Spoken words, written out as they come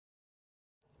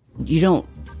You don't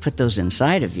put those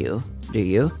inside of you, do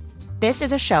you? This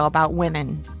is a show about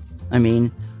women. I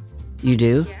mean, you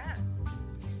do? Yes.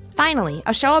 Finally,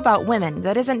 a show about women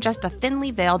that isn't just a thinly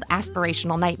veiled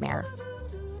aspirational nightmare.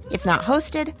 It's not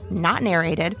hosted, not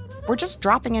narrated. We're just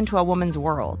dropping into a woman's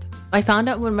world. I found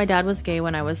out when my dad was gay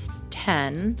when I was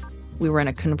 10. We were in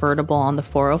a convertible on the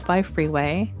 405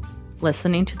 freeway,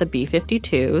 listening to the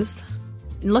B-52s.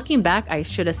 Looking back, I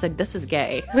should have said, this is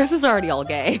gay. This is already all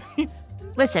gay.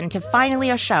 Listen to Finally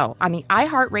a Show on the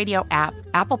iHeartRadio app,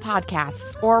 Apple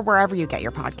Podcasts, or wherever you get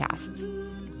your podcasts.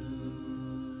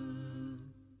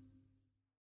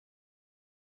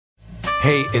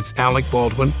 Hey, it's Alec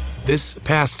Baldwin. This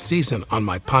past season on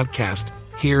my podcast,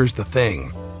 Here's the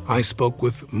Thing, I spoke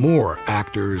with more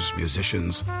actors,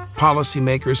 musicians,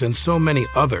 policymakers, and so many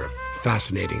other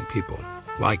fascinating people,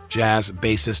 like jazz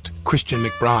bassist Christian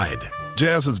McBride.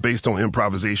 Jazz is based on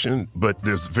improvisation, but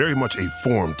there's very much a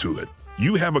form to it.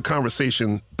 You have a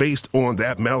conversation based on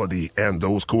that melody and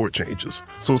those chord changes.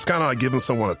 So it's kind of like giving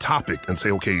someone a topic and say,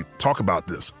 okay, talk about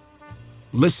this.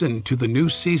 Listen to the new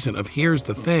season of Here's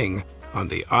the Thing on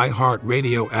the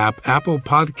iHeartRadio app, Apple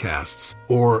Podcasts,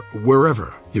 or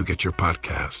wherever you get your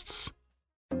podcasts.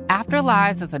 After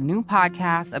Lives is a new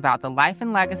podcast about the life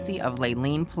and legacy of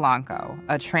Layleen Polanco,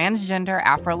 a transgender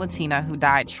Afro-Latina who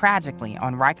died tragically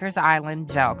on Rikers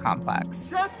Island jail complex.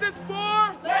 Justice for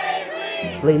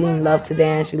Layleen! Layleen loved to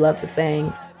dance. She loved to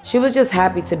sing. She was just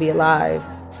happy to be alive.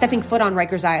 Stepping foot on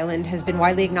Rikers Island has been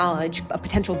widely acknowledged a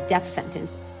potential death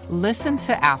sentence. Listen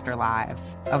to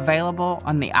Afterlives, available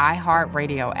on the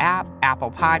iHeartRadio app,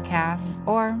 Apple Podcasts,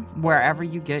 or wherever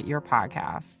you get your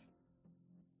podcasts.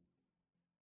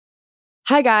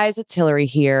 Hi guys, it's Hillary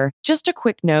here. Just a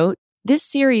quick note, this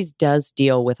series does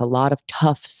deal with a lot of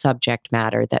tough subject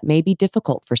matter that may be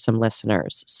difficult for some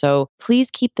listeners. So please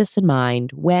keep this in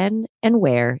mind when and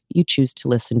where you choose to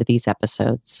listen to these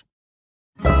episodes.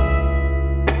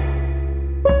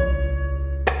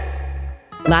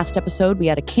 Last episode, we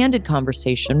had a candid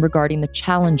conversation regarding the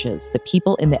challenges that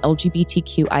people in the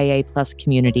LGBTQIA+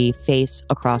 community face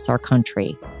across our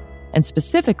country, and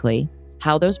specifically,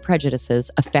 how those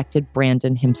prejudices affected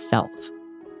Brandon himself.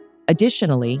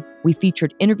 Additionally, we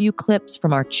featured interview clips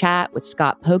from our chat with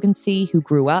Scott Pogansey, who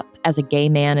grew up as a gay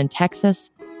man in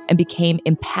Texas and became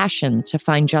impassioned to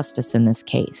find justice in this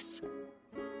case.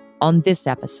 On this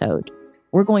episode,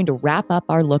 we're going to wrap up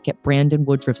our look at Brandon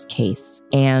Woodruff's case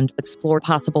and explore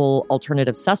possible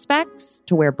alternative suspects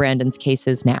to where Brandon's case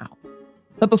is now.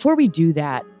 But before we do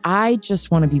that, I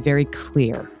just want to be very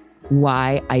clear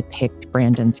why I picked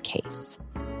Brandon's case.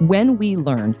 When we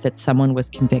learned that someone was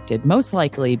convicted, most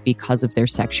likely because of their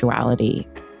sexuality,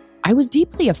 I was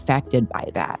deeply affected by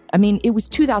that. I mean, it was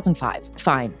 2005,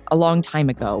 fine, a long time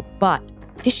ago, but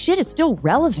this shit is still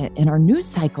relevant in our news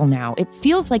cycle now. It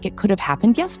feels like it could have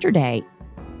happened yesterday.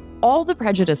 All the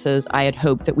prejudices I had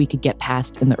hoped that we could get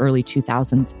past in the early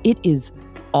 2000s, it is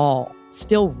all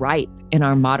still ripe in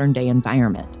our modern day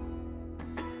environment.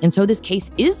 And so this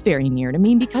case is very near to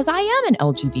me because I am an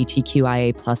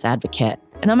LGBTQIA+ advocate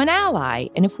and I'm an ally.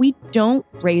 And if we don't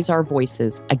raise our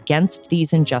voices against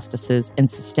these injustices and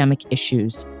systemic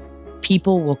issues,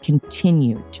 people will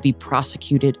continue to be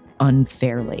prosecuted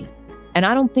unfairly. And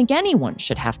I don't think anyone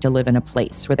should have to live in a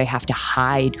place where they have to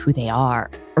hide who they are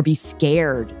or be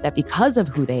scared that because of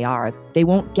who they are, they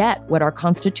won't get what our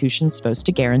Constitution's supposed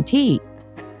to guarantee: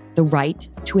 the right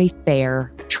to a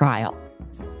fair trial.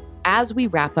 As we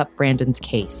wrap up Brandon's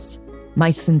case, my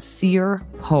sincere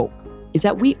hope is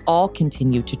that we all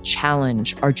continue to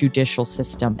challenge our judicial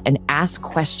system and ask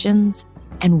questions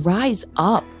and rise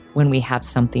up when we have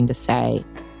something to say.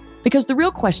 Because the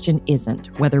real question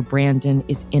isn't whether Brandon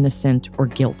is innocent or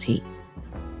guilty.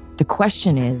 The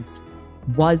question is,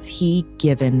 was he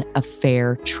given a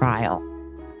fair trial?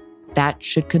 That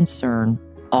should concern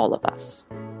all of us.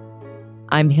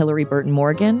 I'm Hillary Burton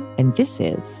Morgan, and this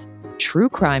is True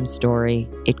Crime Story,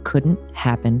 It Couldn't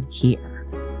Happen Here.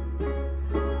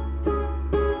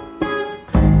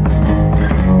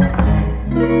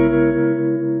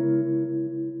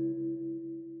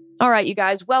 All right, you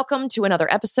guys, welcome to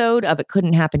another episode of It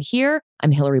Couldn't Happen Here.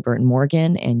 I'm Hillary Burton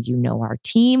Morgan, and you know our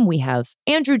team. We have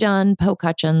Andrew Dunn, Poe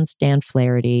Cutchins, Dan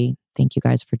Flaherty. Thank you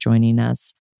guys for joining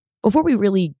us. Before we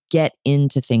really get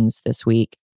into things this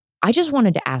week, I just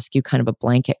wanted to ask you kind of a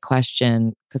blanket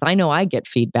question, because I know I get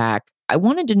feedback. I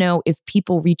wanted to know if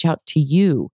people reach out to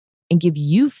you and give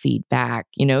you feedback,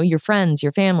 you know, your friends,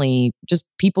 your family, just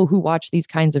people who watch these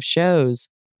kinds of shows.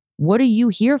 What do you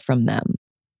hear from them?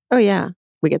 Oh, yeah.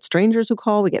 We get strangers who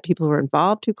call. We get people who are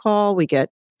involved who call. We get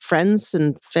friends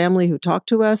and family who talk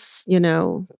to us. You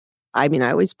know, I mean,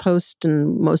 I always post,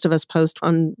 and most of us post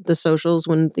on the socials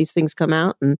when these things come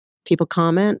out and people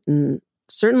comment. And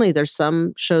certainly there's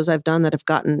some shows I've done that have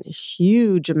gotten a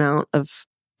huge amount of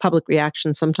public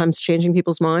reaction, sometimes changing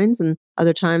people's minds and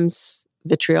other times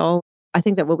vitriol. I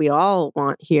think that what we all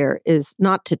want here is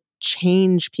not to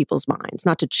change people's minds,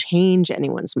 not to change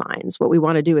anyone's minds. What we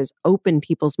want to do is open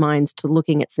people's minds to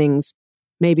looking at things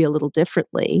maybe a little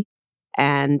differently,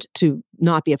 and to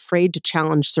not be afraid to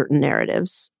challenge certain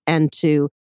narratives and to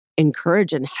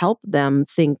encourage and help them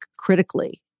think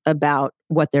critically about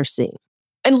what they're seeing.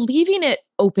 And leaving it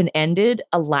open-ended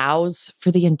allows for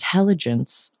the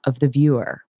intelligence of the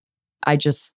viewer. I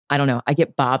don't know. I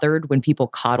get bothered when people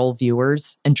coddle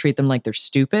viewers and treat them like they're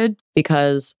stupid,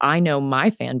 because I know my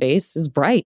fan base is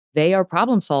bright. They are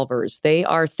problem solvers. They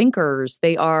are thinkers.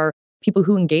 They are people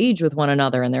who engage with one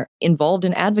another, and they're involved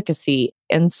in advocacy.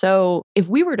 And so if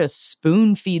we were to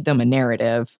spoon feed them a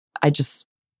narrative, I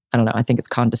don't know. I think it's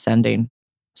condescending.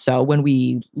 So when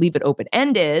we leave it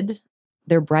open-ended,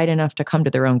 they're bright enough to come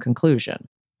to their own conclusion.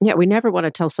 Yeah, we never want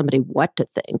to tell somebody what to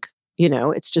think.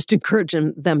 It's just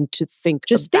encouraging them to think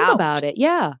think about it.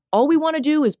 Yeah. All we want to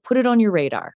do is put it on your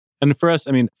radar. And for us,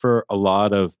 for a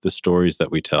lot of the stories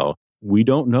that we tell, we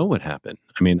don't know what happened.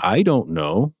 I don't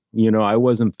know. I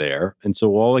wasn't there. And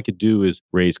so all I could do is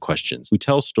raise questions. We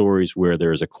tell stories where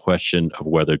there is a question of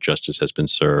whether justice has been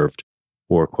served,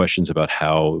 or questions about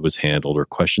how it was handled, or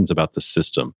questions about the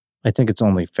system. I think it's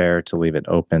only fair to leave it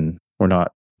open. We're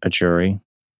not a jury.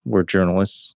 We're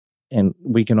journalists, and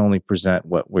we can only present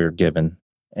what we're given.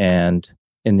 And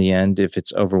in the end, if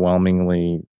it's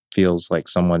overwhelmingly feels like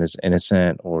someone is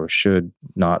innocent or should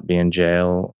not be in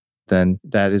jail, then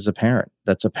that is apparent.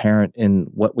 That's apparent in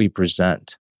what we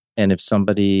present. And if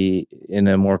somebody in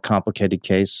a more complicated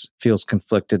case feels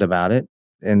conflicted about it,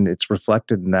 and it's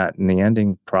reflected in that in the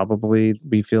ending, probably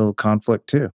we feel conflict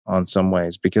too on some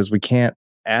ways, because we can't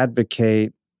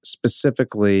advocate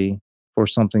specifically for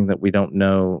something that we don't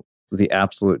know the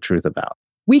absolute truth about.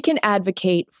 We can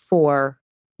advocate for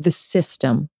the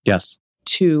system Yes.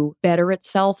 to better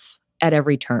itself at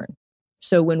every turn.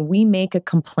 So when we make a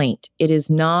complaint, it is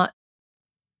not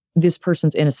this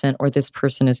person's innocent or this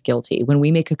person is guilty. When we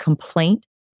make a complaint,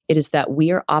 it is that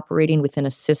we are operating within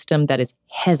a system that is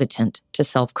hesitant to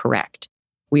self-correct.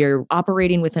 We are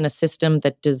operating within a system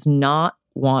that does not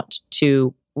want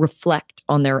to reflect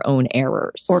on their own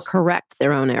errors. Or correct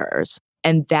their own errors.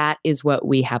 And that is what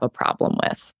we have a problem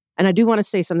with. And I do want to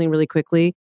say something really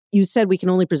quickly. You said we can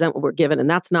only present what we're given, and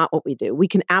that's not what we do. We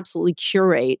can absolutely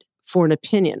curate for an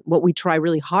opinion. What we try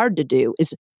really hard to do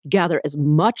is gather as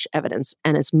much evidence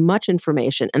and as much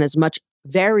information and as much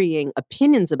varying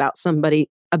opinions about somebody,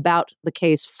 about the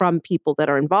case, from people that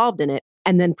are involved in it,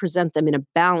 and then present them in a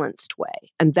balanced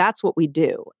way. And that's what we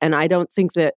do. And I don't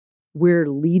think that we're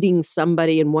leading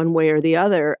somebody in one way or the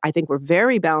other. I think we're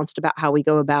very balanced about how we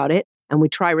go about it. And we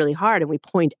try really hard, and we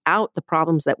point out the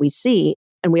problems that we see.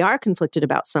 And we are conflicted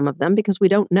about some of them because we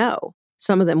don't know.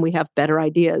 Some of them we have better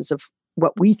ideas of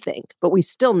what we think, but we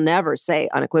still never say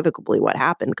unequivocally what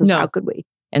happened, because how could we?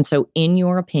 And so in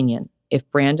your opinion, if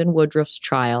Brandon Woodruff's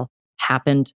trial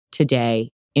happened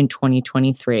today in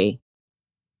 2023,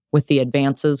 with the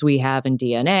advances we have in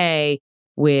DNA,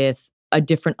 with a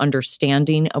different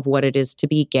understanding of what it is to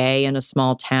be gay in a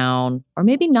small town, or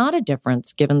maybe not a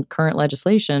difference given current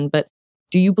legislation, but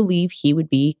do you believe he would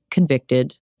be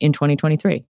convicted in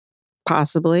 2023?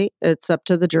 Possibly. It's up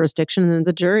to the jurisdiction and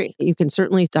the jury. You can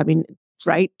certainly,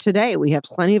 right today, we have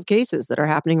plenty of cases that are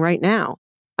happening right now.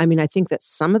 I think that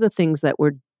some of the things that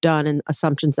were done and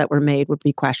assumptions that were made would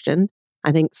be questioned.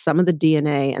 I think some of the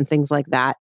DNA and things like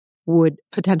that would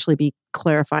potentially be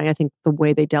clarifying. I think the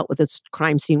way they dealt with this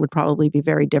crime scene would probably be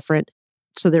very different.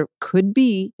 So there could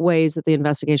be ways that the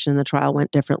investigation and the trial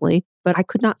went differently, but I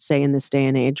could not say in this day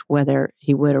and age whether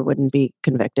he would or wouldn't be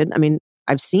convicted.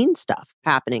 I've seen stuff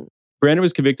happening. Brandon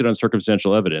was convicted on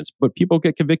circumstantial evidence, but people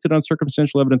get convicted on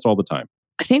circumstantial evidence all the time.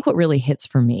 I think what really hits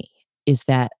for me is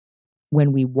that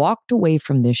when we walked away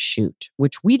from this shoot,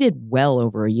 which we did well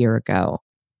over a year ago,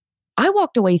 I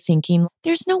walked away thinking,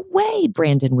 there's no way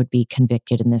Brandon would be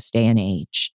convicted in this day and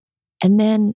age. And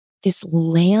then this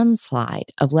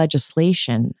landslide of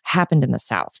legislation happened in the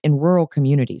South, in rural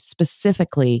communities,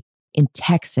 specifically in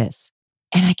Texas.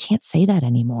 And I can't say that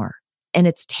anymore. And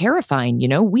it's terrifying.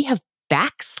 We have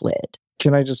backslid.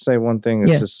 Can I just say one thing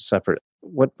that's just separate?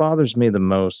 What bothers me the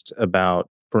most about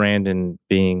Brandon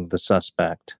being the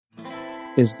suspect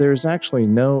is there's actually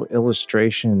no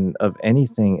illustration of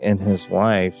anything in his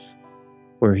life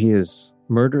where he is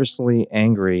murderously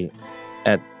angry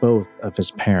at both of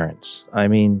his parents.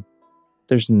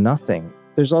 There's nothing.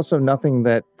 There's also nothing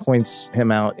that points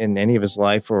him out in any of his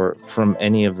life or from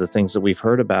any of the things that we've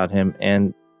heard about him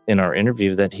and in our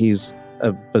interview that he's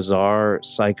a bizarre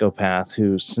psychopath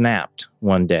who snapped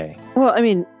one day. Well, I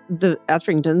mean, the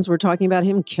Etheringtons were talking about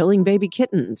him killing baby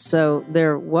kittens. So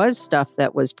there was stuff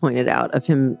that was pointed out of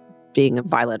him being a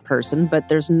violent person, but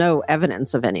there's no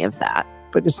evidence of any of that.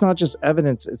 But it's not just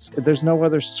evidence. There's no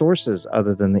other sources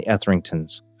other than the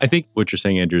Etheringtons. I think what you're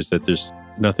saying, Andrew, is that there's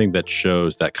nothing that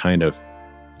shows that kind of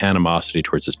animosity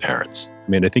towards his parents. I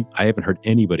mean, I think I haven't heard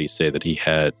anybody say that he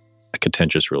had a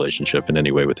contentious relationship in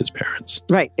any way with his parents.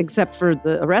 Right, except for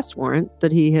the arrest warrant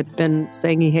that he had been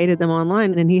saying he hated them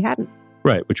online and he hadn't.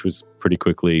 Right, which was pretty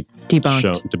quickly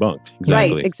debunked. Exactly.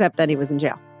 Right, except that he was in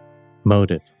jail.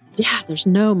 Motive. Yeah, there's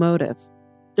no motive.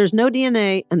 There's no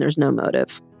DNA and there's no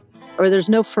motive. Or there's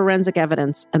no forensic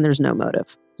evidence and there's no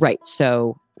motive. Right,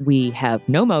 so we have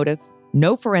no motive,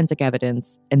 no forensic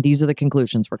evidence, and these are the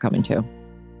conclusions we're coming to.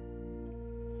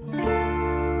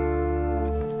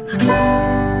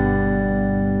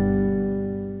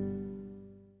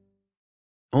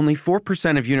 Only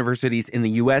 4% of universities in the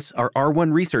U.S. are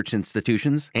R1 research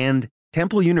institutions, and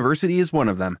Temple University is one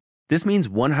of them. This means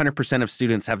 100% of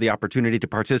students have the opportunity to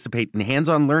participate in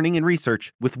hands-on learning and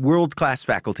research with world-class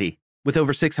faculty. With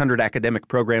over 600 academic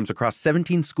programs across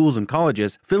 17 schools and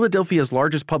colleges, Philadelphia's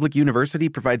largest public university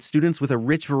provides students with a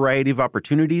rich variety of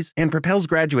opportunities and propels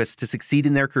graduates to succeed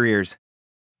in their careers.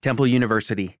 Temple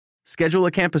University. Schedule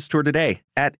a campus tour today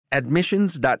at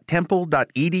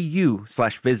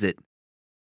admissions.temple.edu/visit.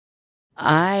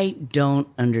 I don't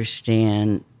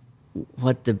understand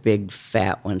what the big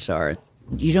fat ones are.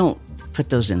 You don't put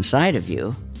those inside of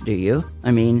you, do you?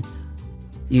 I mean,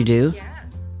 you do?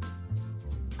 Yes.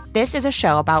 This is a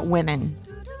show about women.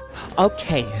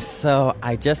 Okay, so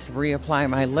I just reapplied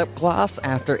my lip gloss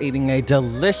after eating a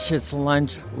delicious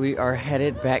lunch. We are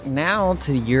headed back now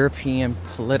to European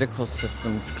Political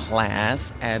Systems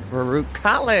class at Baruch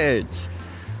College.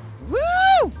 Woo!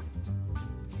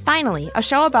 Finally, a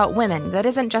show about women that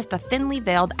isn't just a thinly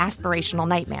veiled aspirational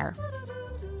nightmare.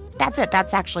 That's it.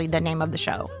 That's actually the name of the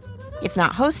show. It's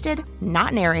not hosted,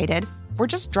 not narrated. We're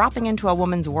just dropping into a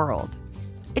woman's world.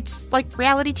 It's like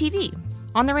reality TV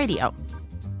on the radio.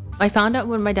 I found out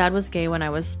when my dad was gay when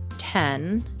I was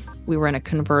 10. We were in a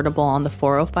convertible on the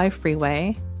 405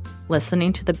 freeway,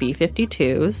 listening to the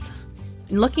B-52s.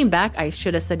 And looking back, I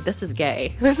should have said, this is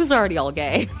gay. This is already all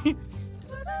gay.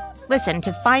 Listen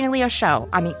to Finally a Show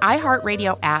on the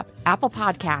iHeartRadio app, Apple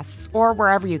Podcasts, or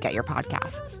wherever you get your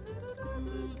podcasts.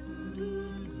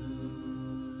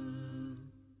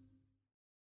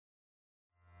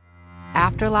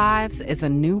 Afterlives is a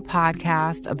new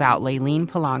podcast about Layleen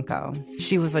Polanco.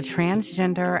 She was a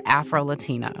transgender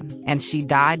Afro-Latina, and she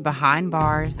died behind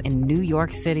bars in New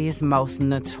York City's most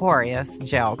notorious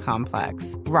jail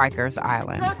complex, Rikers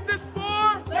Island.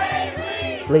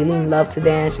 Layleen loved to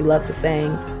dance. She loved to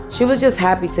sing. She was just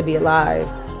happy to be alive.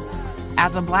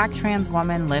 As a Black trans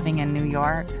woman living in New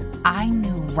York, I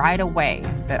knew right away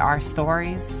that our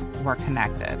stories were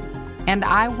connected. And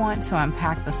I want to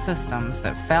unpack the systems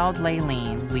that failed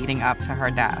Layleen leading up to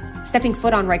her death. Stepping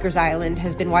foot on Rikers Island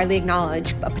has been widely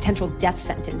acknowledged a potential death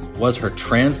sentence. Was her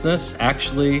transness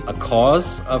actually a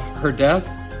cause of her death?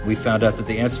 We found out that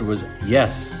the answer was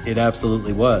yes, it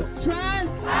absolutely was.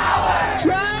 Trans power!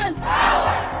 Trans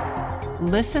power!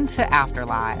 Listen to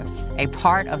Afterlives, a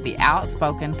part of the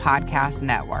Outspoken Podcast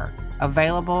Network,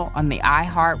 available on the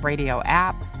iHeartRadio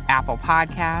app, Apple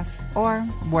Podcasts, or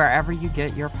wherever you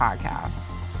get your podcasts.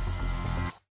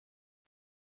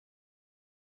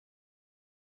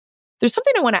 There's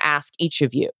something I want to ask each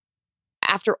of you.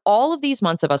 After all of these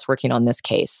months of us working on this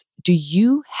case, do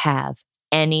you have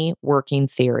any working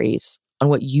theories on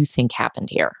what you think happened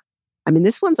here? I mean,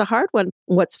 this one's a hard one.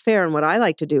 What's fair and what I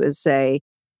like to do is say,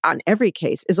 on every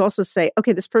case, is also say,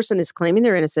 okay, this person is claiming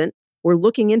they're innocent. We're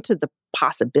looking into the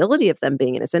possibility of them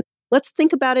being innocent. Let's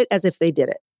think about it as if they did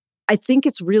it. I think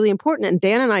it's really important, and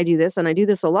Dan and I do this, and I do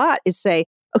this a lot, is say,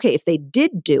 okay, if they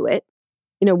did do it,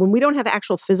 when we don't have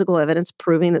actual physical evidence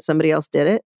proving that somebody else did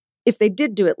it, if they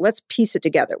did do it, let's piece it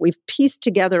together. We've pieced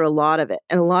together a lot of it,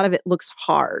 and a lot of it looks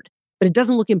hard, but it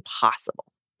doesn't look impossible.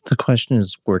 The question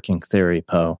is working theory,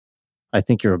 Poe. I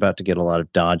think you're about to get a lot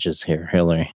of dodges here,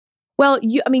 Hillary. Well,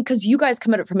 because you guys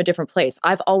come at it from a different place.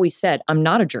 I've always said I'm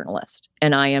not a journalist,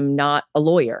 and I am not a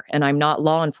lawyer, and I'm not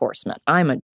law enforcement. I'm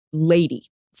a lady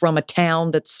from a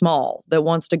town that's small, that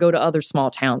wants to go to other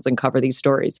small towns and cover these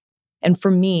stories. And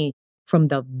for me, from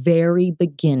the very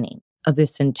beginning of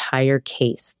this entire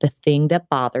case, the thing that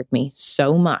bothered me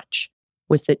so much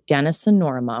was that Dennis and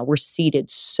Norma were seated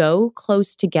so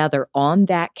close together on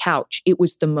that couch. It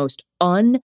was the most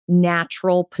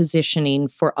natural positioning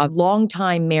for a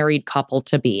longtime married couple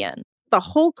to be in. The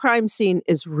whole crime scene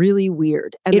is really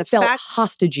weird. And it felt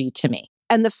hostagey to me.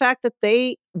 And the fact that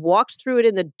they walked through it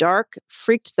in the dark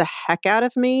freaked the heck out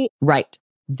of me. Right.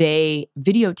 They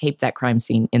videotaped that crime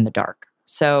scene in the dark.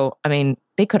 So, I mean,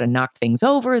 they could have knocked things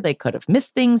over. They could have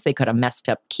missed things. They could have messed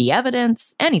up key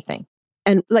evidence, anything.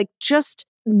 And like just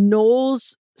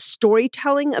Noel's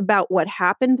storytelling about what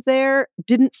happened there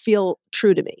didn't feel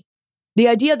true to me. The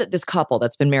idea that this couple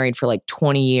that's been married for like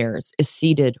 20 years is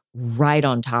seated right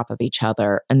on top of each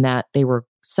other and that they were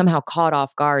somehow caught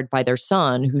off guard by their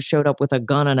son who showed up with a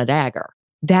gun and a dagger,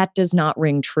 that does not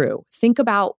ring true. Think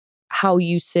about how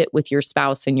you sit with your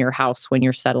spouse in your house when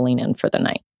you're settling in for the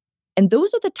night. And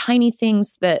those are the tiny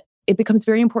things that it becomes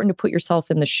very important to put yourself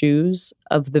in the shoes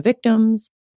of the victims,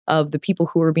 of the people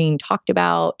who are being talked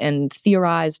about and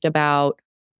theorized about.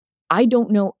 I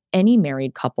don't know any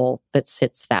married couple that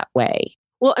sits that way.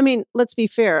 Well, I mean, let's be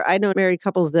fair. I know married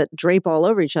couples that drape all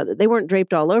over each other. They weren't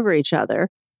draped all over each other.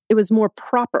 It was more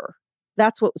proper.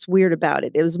 That's what was weird about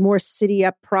it. It was more city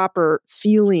up proper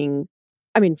feeling,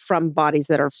 I mean, from bodies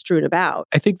that are strewn about.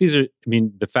 I think these are, I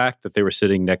mean, the fact that they were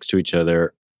sitting next to each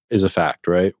other is a fact,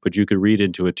 right? But you could read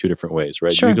into it two different ways,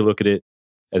 right? Sure. You could look at it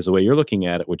as the way you're looking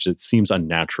at it, which it seems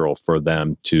unnatural for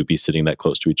them to be sitting that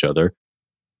close to each other.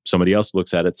 Somebody else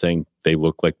looks at it saying they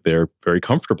look like they're very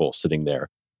comfortable sitting there.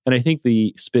 And I think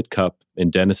the spit cup in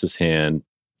Dennis's hand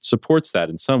supports that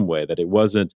in some way, that it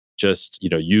wasn't just,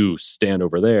 you stand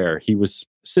over there. He was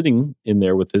sitting in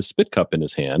there with his spit cup in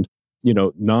his hand,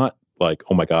 not like,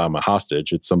 oh my God, I'm a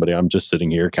hostage. It's somebody, I'm just sitting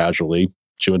here casually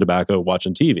chewing tobacco,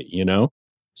 watching TV,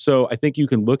 So I think you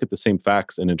can look at the same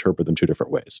facts and interpret them two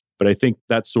different ways. But I think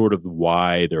that's sort of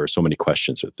why there are so many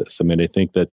questions with this. I mean, I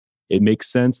think that it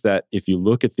makes sense that if you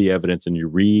look at the evidence and you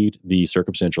read the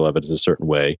circumstantial evidence a certain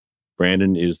way,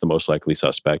 Brandon is the most likely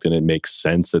suspect, and it makes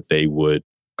sense that they would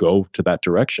go to that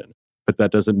direction. But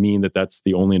that doesn't mean that that's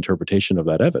the only interpretation of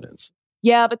that evidence.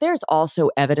 Yeah, but there's also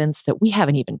evidence that we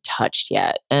haven't even touched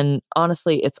yet. And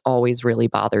honestly, it's always really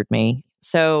bothered me.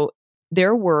 So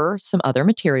there were some other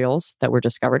materials that were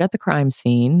discovered at the crime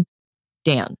scene.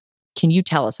 Dan, can you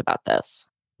tell us about this?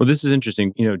 Well, this is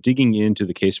interesting. Digging into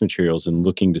the case materials and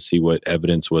looking to see what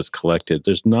evidence was collected,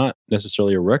 there's not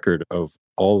necessarily a record of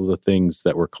all of the things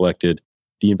that were collected.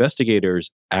 The investigators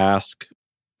ask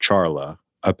Charla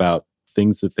about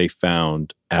things that they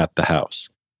found at the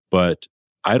house, but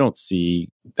I don't see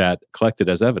that collected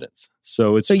as evidence.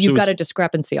 So you've got a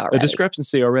discrepancy already. A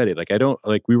discrepancy already.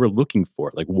 We were looking for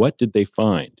it. Like, what did they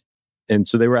find? And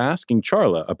so they were asking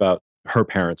Charla about her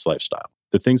parents' lifestyle.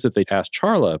 The things that they asked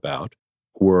Charla about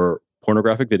were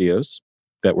pornographic videos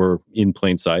that were in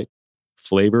plain sight,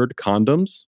 flavored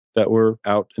condoms that were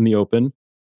out in the open.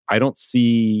 I don't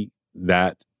see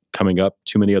that coming up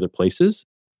too many other places.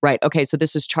 Right. Okay. So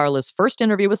this is Charla's first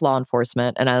interview with law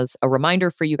enforcement. And as a reminder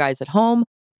for you guys at home,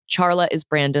 Charla is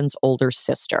Brandon's older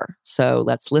sister. So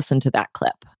let's listen to that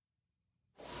clip.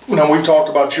 Now, we talked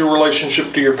about your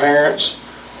relationship to your parents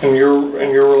and your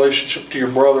relationship to your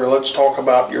brother. Let's talk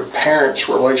about your parents'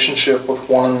 relationship with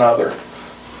one another.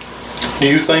 Do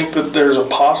you think that there's a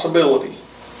possibility,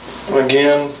 and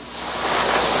again,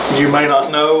 you may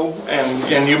not know,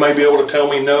 and you may be able to tell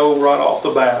me no right off the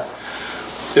bat,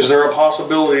 is there a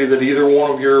possibility that either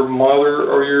one of your mother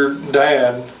or your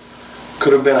dad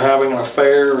could have been having an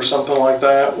affair or something like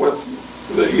that with,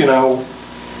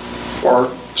 or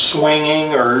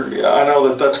swinging, or I know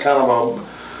that that's kind of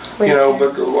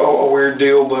a weird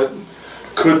deal, but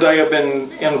could they have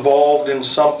been involved in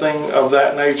something of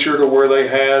that nature to where they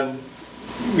had,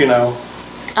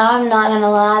 I'm not going to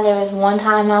lie, there was one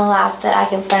time in my life that I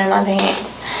confronted my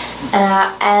parents, and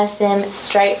I asked them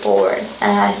straightforward,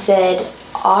 and I said,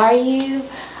 I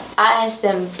asked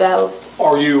them both,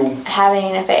 are you having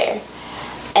an affair?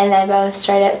 And they both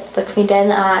straight up looked me dead in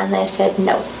the eye and they said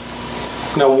no.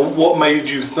 Now, what made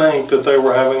you think that they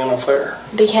were having an affair?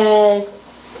 Because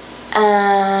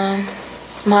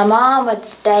my mom would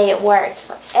stay at work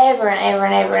forever and ever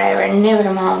and ever and ever and never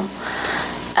come home.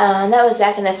 That was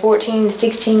back in the 14 to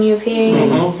 16 year period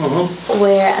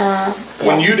where...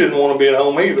 when you didn't want to be at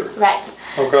home either. Right.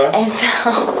 Okay. And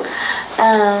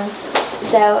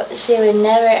so she would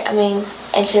never, and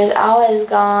she was always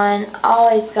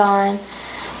gone.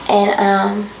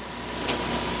 And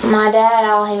my dad,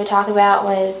 all he would talk about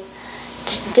was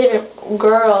just different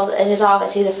girls at his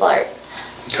office. He's a flirt.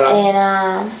 Okay.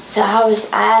 And so I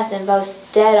asked them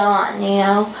both dead on,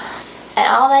 And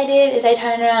all they did is they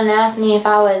turned around and asked me if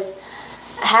I was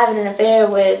having an affair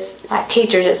with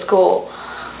teachers at school.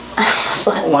 I was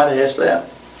like, why did you ask that?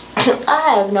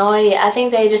 I have no idea. I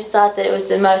think they just thought that it was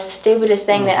the most stupidest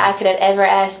thing that I could have ever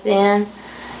asked them,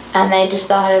 and they just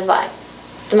thought it was like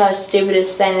the most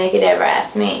stupidest thing they could ever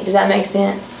ask me. Does that make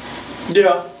sense?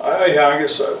 Yeah, I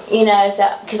guess so. You know, so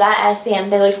because I asked them,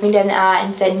 they looked me dead in the eye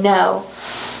and said no,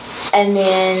 and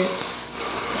then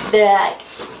they're like,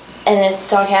 in a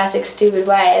sarcastic, stupid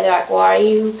way, they're like, "Well, are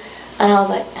you?" And I was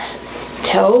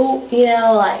like, "No," you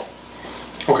know, like.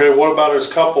 Okay, what about as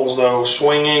couples though,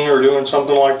 swinging or doing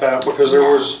something like that? Because there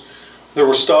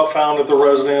was stuff found at the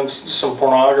residence, some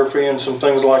pornography and some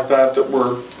things like that that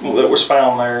was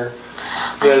found there.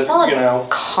 That, I saw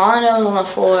condoms on the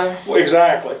floor. Well,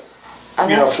 exactly.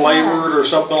 Flavored or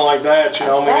something like that. You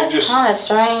know, I mean, it just kind of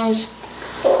strange.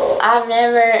 I've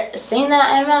never seen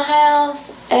that in my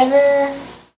house ever.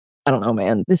 I don't know,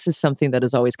 man. This is something that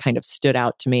has always kind of stood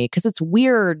out to me because it's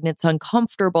weird and it's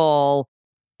uncomfortable.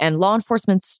 And law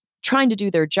enforcement's trying to do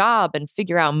their job and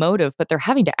figure out motive, but they're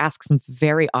having to ask some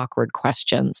very awkward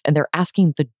questions. And they're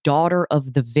asking the daughter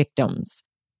of the victims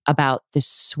about this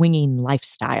swinging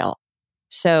lifestyle.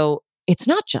 So it's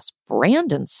not just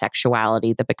Brandon's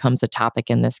sexuality that becomes a topic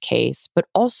in this case, but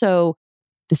also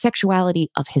the sexuality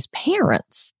of his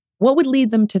parents. What would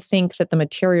lead them to think that the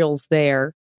materials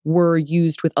there were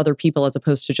used with other people as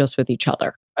opposed to just with each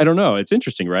other? I don't know. It's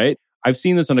interesting, right? I've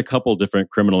seen this in a couple different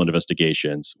criminal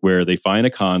investigations where they find a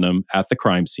condom at the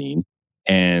crime scene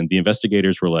and the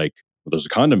investigators were like, well, there's a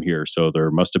condom here, so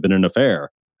there must have been an affair.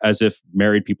 As if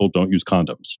married people don't use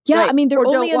condoms. Yeah, Right. I mean, they're Or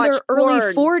only don't in their watch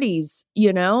early porn. 40s,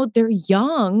 you know? They're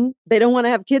young. They don't want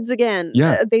to have kids again.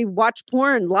 Yeah. They watch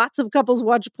porn. Lots of couples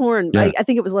watch porn. Yeah. I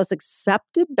think it was less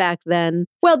accepted back then.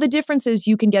 Well, the difference is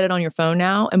you can get it on your phone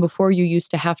now. And before you used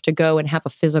to have to go and have a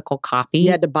physical copy. You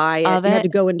had to buy it. of You had it. to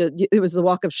go into, it was the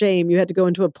walk of shame. You had to go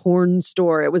into a porn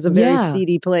store. It was a very Yeah.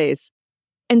 seedy place.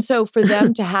 And so for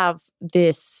them to have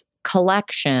this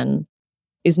collection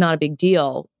is not a big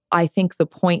deal. I think the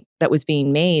point that was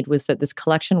being made was that this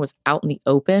collection was out in the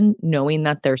open, knowing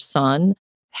that their son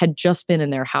had just been in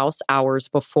their house hours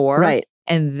before. Right.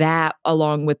 And that,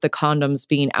 along with the condoms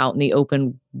being out in the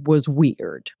open, was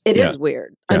weird. It Yeah. is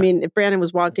weird. Yeah. I mean, if Brandon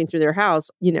was walking through their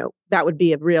house, that would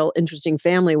be a real interesting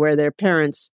family where their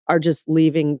parents are just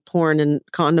leaving porn and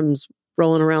condoms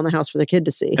rolling around the house for their kid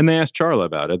to see. And they asked Charla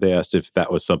about it. They asked if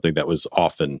that was something that was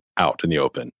often out in the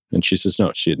open. And she says,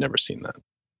 no, she had never seen that.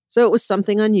 So it was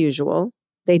something unusual.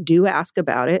 They do ask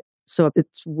about it. So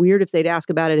it's weird if they'd ask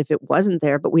about it if it wasn't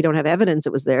there, but we don't have evidence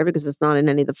it was there because it's not in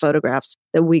any of the photographs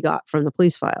that we got from the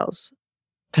police files.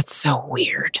 That's so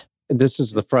weird. This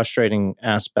is the frustrating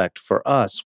aspect for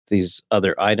us, these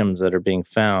other items that are being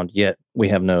found, yet we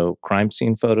have no crime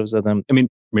scene photos of them. I mean,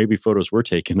 maybe photos were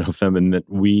taken of them and that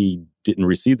we didn't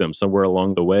receive them. Somewhere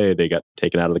along the way, they got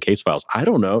taken out of the case files. I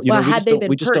don't know. Had they been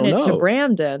we just don't pertinent know. to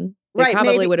Brandon, they Right,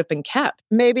 probably maybe- would have been kept.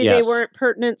 Maybe Yes. they weren't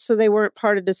pertinent, so they weren't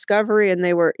part of discovery and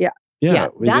they were, Yeah,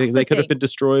 that's they the could have thing. been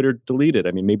destroyed or deleted.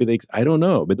 I mean, maybe I don't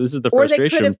know. But this is the Or they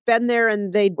frustration. could have been there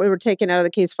and they were taken out of the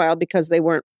case file because they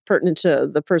weren't pertinent to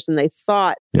the person they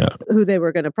thought who they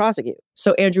were going to prosecute.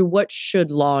 So, Andrew, what should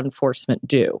law enforcement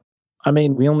do? I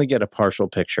mean, we only get a partial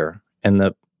picture, and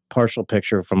the partial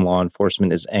picture from law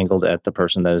enforcement is angled at the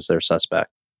person that is their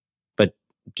suspect. But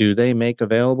do they make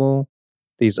available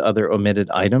these other omitted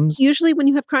items? Usually when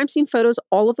you have crime scene photos,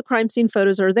 all of the crime scene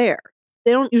photos are there.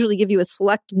 They don't usually give you a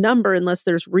select number unless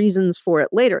there's reasons for it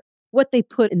later. What they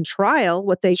put in trial,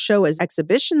 what they show as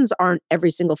exhibitions aren't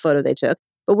every single photo they took.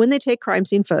 But when they take crime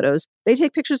scene photos, they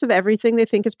take pictures of everything they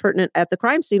think is pertinent at the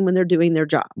crime scene when they're doing their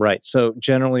job. Right. So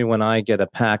generally, when I get a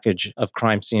package of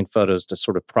crime scene photos to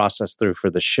sort of process through for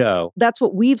the show, That's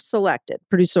what we've selected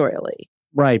producerially.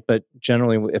 right. But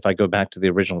generally, if I go back to the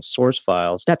original source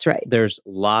files, That's right. there's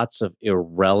lots of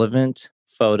irrelevant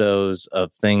photos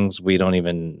of things we don't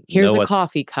even Here's know a what.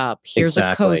 coffee cup. Here's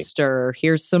Exactly. a coaster.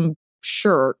 Here's some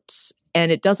shirts.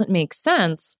 And it doesn't make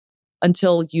sense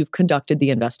until you've conducted the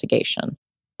investigation.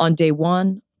 On day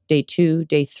 1, day 2,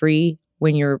 day 3,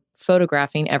 when you're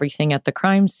photographing everything at the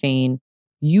crime scene,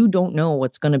 you don't know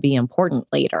what's going to be important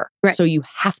later. Right. So you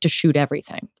have to shoot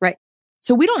everything. Right.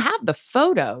 So we don't have the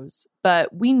photos,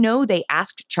 but we know they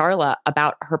asked Charla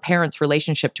about her parents'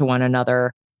 relationship to one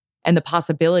another and the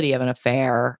possibility of an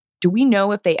affair. Do we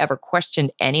know if they ever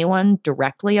questioned anyone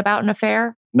directly about an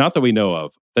affair? Not that we know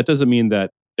of. That doesn't mean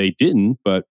that they didn't,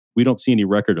 but we don't see any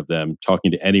record of them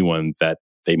talking to anyone that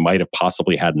they might have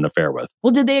possibly had an affair with.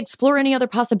 Well, did they explore any other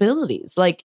possibilities?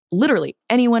 Like literally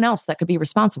anyone else that could be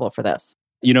responsible for this?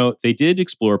 You know, they did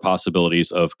explore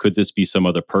possibilities of could this be some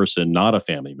other person, not a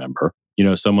family member? You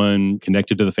know, someone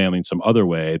connected to the family in some other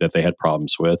way that they had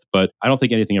problems with. But I don't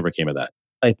think anything ever came of that.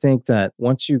 I think that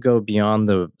once you go beyond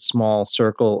the small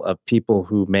circle of people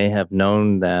who may have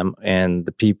known them and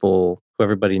the people who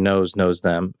everybody knows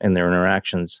them and their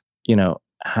interactions,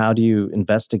 how do you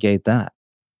investigate that?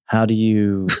 How do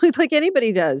you... Like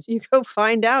anybody does. You go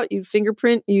find out, you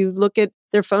fingerprint, you look at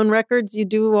their phone records, you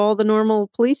do all the normal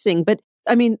policing. But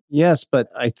I mean... Yes, but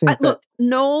I think look,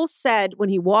 Noel said when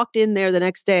he walked in there the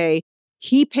next day,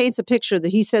 he paints a picture that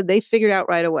he said they figured out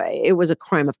right away. It was a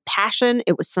crime of passion.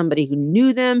 It was somebody who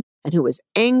knew them and who was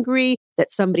angry,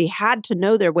 that somebody had to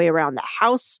know their way around the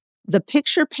house. The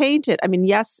picture painted, I mean,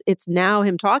 yes, it's now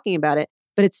him talking about it,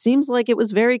 but it seems like it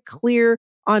was very clear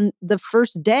on the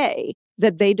first day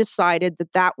that they decided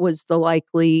that that was the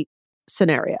likely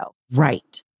scenario.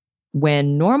 Right.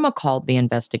 When Norma called the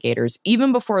investigators,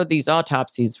 even before these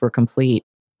autopsies were complete,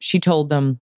 she told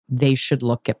them they should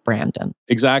look at Brandon.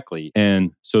 Exactly.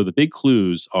 And so the big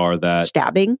clues are that...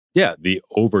 Stabbing? Yeah, the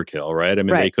overkill, right? I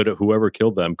mean, They could have, whoever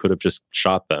killed them could have just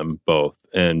shot them both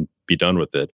and be done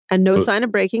with it. And no sign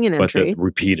of breaking and entry. But the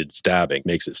repeated stabbing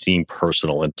makes it seem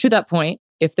personal. And to that point,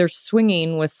 if they're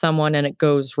swinging with someone and it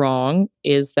goes wrong,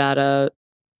 is that a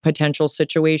potential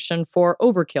situation for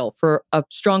overkill, for a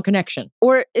strong connection?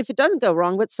 Or if it doesn't go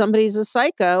wrong, but somebody's a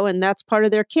psycho and that's part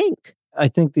of their kink. I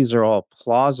think these are all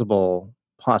plausible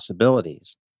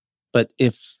possibilities. But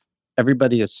if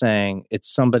everybody is saying it's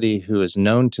somebody who is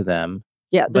known to them...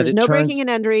 Yeah, there's no breaking and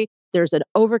entry. There's an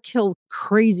overkill,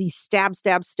 crazy stab,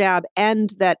 and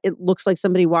that it looks like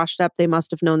somebody washed up. They must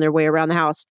have known their way around the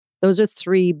house. Those are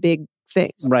three big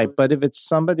things. Right, but if it's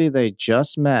somebody they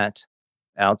just met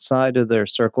outside of their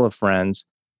circle of friends,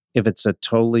 if it's a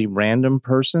totally random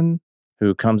person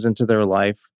who comes into their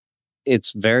life,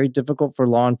 it's very difficult for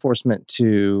law enforcement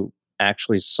to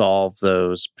actually solve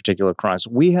those particular crimes.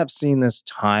 We have seen this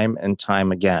time and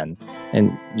time again,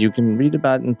 and you can read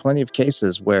about it in plenty of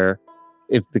cases where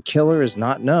if the killer is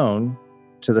not known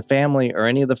to the family or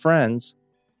any of the friends,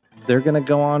 they're going to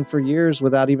go on for years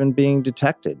without even being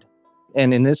detected.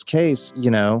 And in this case,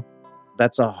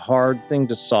 that's a hard thing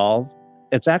to solve.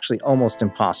 It's actually almost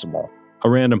impossible. A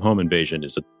random home invasion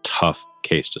is a tough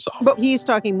case to solve. But he's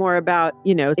talking more about,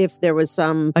 if there was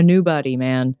a new buddy,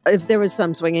 man. If there was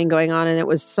some swinging going on and it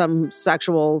was some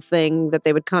sexual thing that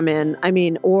they would come in. I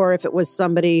mean, or if it was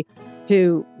somebody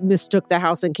who mistook the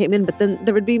house and came in, but then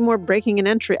there would be more breaking and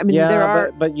entry. I mean, there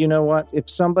are... But you know what? If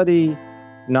somebody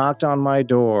knocked on my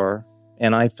door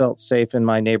and I felt safe in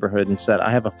my neighborhood and said,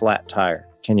 I have a flat tire,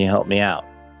 can you help me out?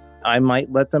 I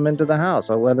might let them into the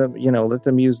house. I'll let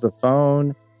them use the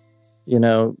phone.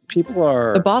 People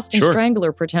are... The Boston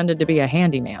Strangler pretended to be a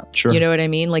handyman. Sure. You know what I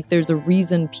mean? Like, there's a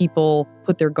reason people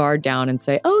put their guard down and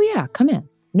say, oh yeah, come in.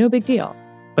 No big deal.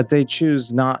 But they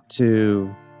choose not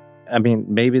to... I mean,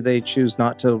 maybe they choose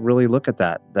not to really look at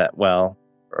that well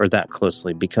or that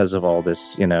closely because of all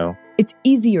this, It's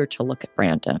easier to look at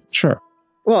Brandon. Sure.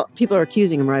 Well, people are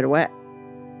accusing him right away.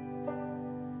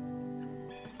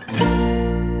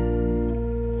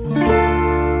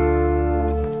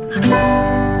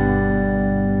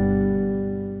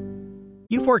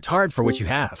 You've worked hard for what you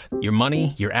have. Your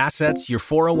money, your assets, your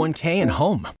 401k, and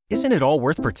home. Isn't it all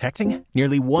worth protecting?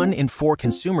 Nearly 1 in 4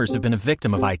 consumers have been a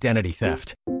victim of identity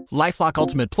theft. LifeLock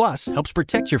Ultimate Plus helps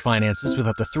protect your finances with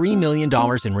up to $3 million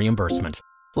in reimbursement.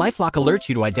 LifeLock alerts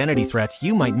you to identity threats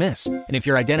you might miss. And if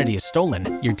your identity is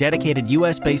stolen, your dedicated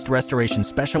U.S.-based restoration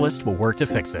specialist will work to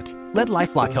fix it. Let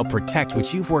LifeLock help protect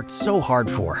what you've worked so hard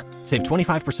for. Save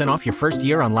 25% off your first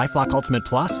year on LifeLock Ultimate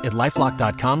Plus at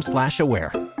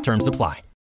LifeLock.com/aware. Terms apply.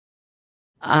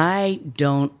 I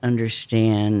don't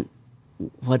understand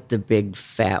what the big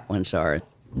fat ones are.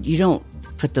 You don't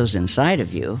put those inside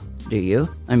of you, do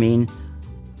you? I mean,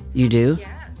 you do?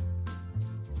 Yes.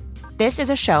 This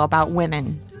is a show about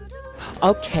women.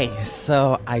 Okay,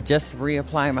 so I just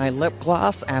reapplied my lip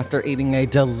gloss after eating a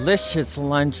delicious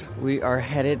lunch. We are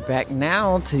headed back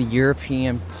now to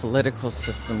European Political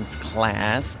Systems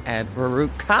class at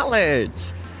Baruch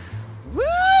College.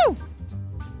 Woo!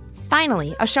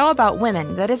 Finally, a show about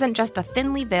women that isn't just a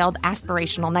thinly veiled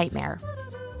aspirational nightmare.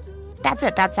 That's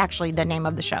it. That's actually the name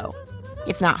of the show.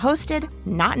 It's not hosted,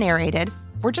 not narrated.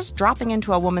 We're just dropping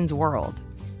into a woman's world.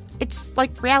 It's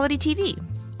like reality TV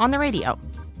on the radio.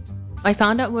 I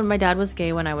found out when my dad was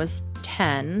gay when I was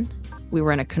 10. We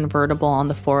were in a convertible on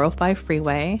the 405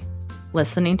 freeway,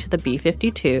 listening to the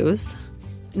B-52s.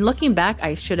 And looking back,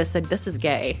 I should have said, this is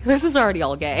gay. This is already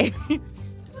all gay.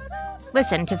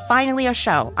 Listen to Finally a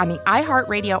Show on the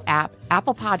iHeartRadio app,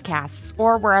 Apple Podcasts,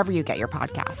 or wherever you get your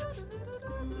podcasts.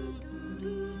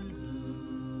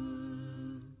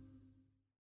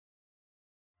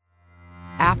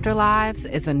 Afterlives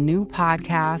is a new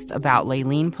podcast about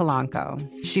Layleen Polanco.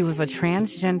 She was a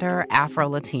transgender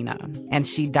Afro-Latina, and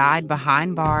she died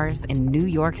behind bars in New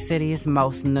York City's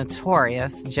most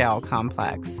notorious jail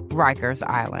complex, Rikers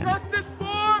Island.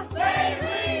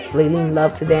 Layleen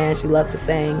loved to dance, she loved to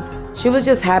sing. She was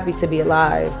just happy to be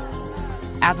alive.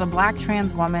 As a Black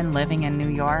trans woman living in New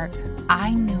York,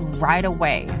 I knew right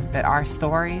away that our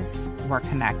stories were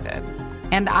connected.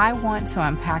 And I want to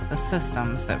unpack the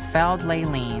systems that failed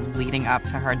Layleen leading up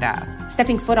to her death.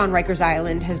 Stepping foot on Rikers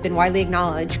Island has been widely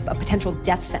acknowledged a potential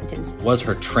death sentence. Was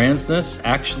her transness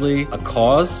actually a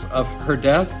cause of her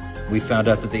death? We found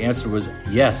out that the answer was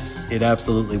yes, it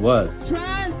absolutely was.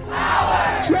 Trans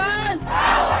power! Trans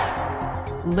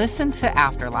power! Listen to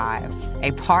Afterlives,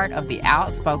 a part of the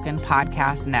Outspoken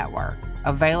Podcast Network,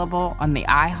 available on the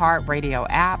iHeartRadio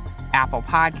app, Apple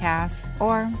Podcasts,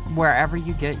 or wherever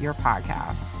you get your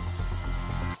podcasts.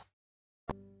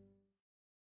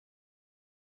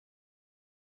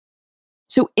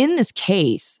 So in this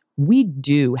case, we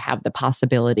do have the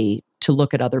possibility to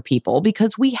look at other people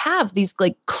because we have these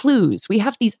clues. We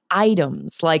have these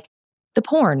items like the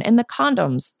porn and the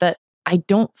condoms that I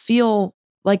don't feel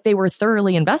like they were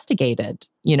thoroughly investigated.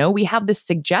 We have this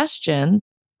suggestion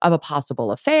of a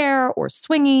possible affair or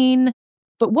swinging.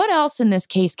 But what else in this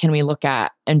case can we look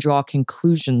at and draw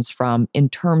conclusions from in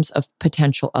terms of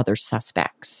potential other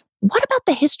suspects? What about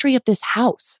the history of this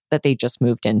house that they just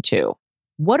moved into?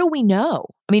 What do we know?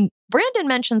 I mean, Brandon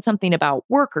mentioned something about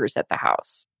workers at the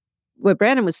house. What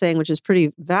Brandon was saying, which is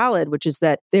pretty valid, which is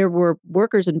that there were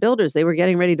workers and builders. They were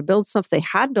getting ready to build stuff. They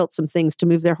had built some things to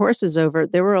move their horses over.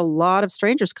 There were a lot of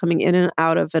strangers coming in and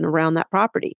out of and around that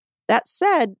property. That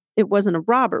said, it wasn't a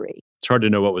robbery. It's hard to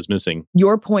know what was missing.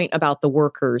 Your point about the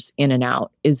workers in and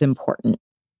out is important.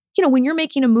 When you're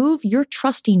making a move, you're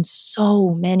trusting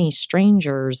so many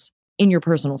strangers in your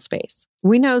personal space.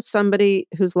 We know somebody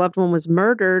whose loved one was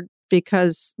murdered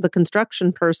because the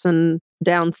construction person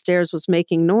downstairs was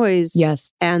making noise.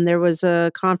 Yes. And there was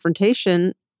a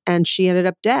confrontation and she ended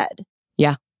up dead.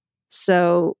 Yeah.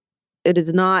 So it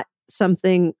is not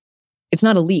something... It's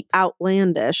not a leap.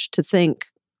 Outlandish to think,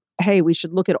 hey, we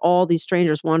should look at all these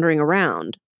strangers wandering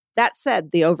around. That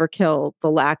said, the overkill, the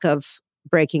lack of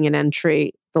breaking an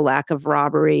entry, the lack of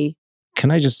robbery. Can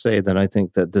I just say that I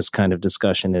think that this kind of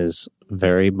discussion is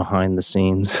very behind the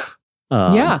scenes?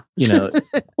 Yeah.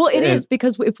 Well, it is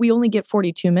because if we only get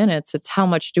 42 minutes, it's how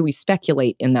much do we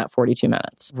speculate in that 42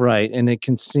 minutes? Right. And it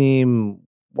can seem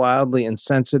wildly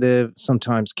insensitive,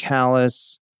 sometimes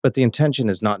callous, but the intention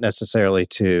is not necessarily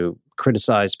to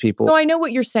criticize people. No, I know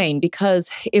what you're saying,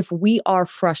 because if we are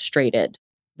frustrated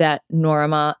that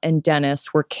Norma and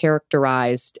Dennis were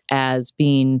characterized as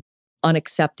being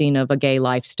unaccepting of a gay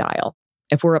lifestyle,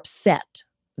 if we're upset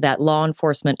that law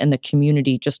enforcement and the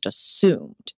community just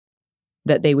assumed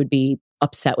that they would be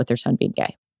upset with their son being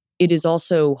gay, it is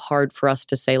also hard for us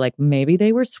to say, maybe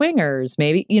they were swingers.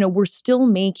 Maybe, we're still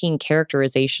making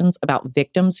characterizations about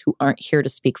victims who aren't here to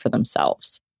speak for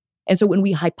themselves. And so when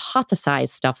we hypothesize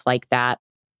stuff like that,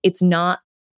 it's not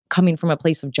coming from a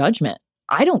place of judgment.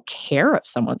 I don't care if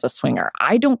someone's a swinger.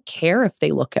 I don't care if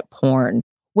they look at porn.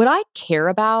 What I care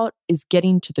about is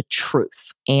getting to the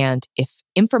truth. And if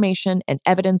information and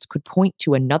evidence could point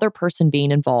to another person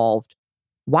being involved,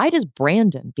 why does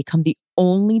Brandon become the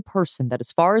only person that,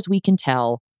 as far as we can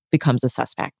tell, becomes a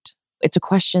suspect? It's a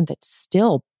question that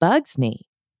still bugs me.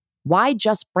 Why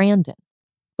just Brandon?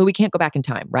 But we can't go back in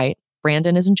time, right?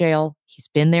 Brandon is in jail. He's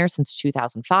been there since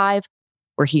 2005,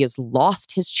 where he has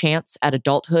lost his chance at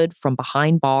adulthood from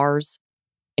behind bars,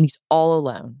 and he's all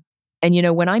alone. And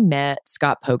when I met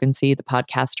Scott Pogensy, the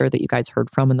podcaster that you guys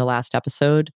heard from in the last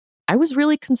episode, I was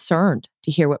really concerned to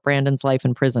hear what Brandon's life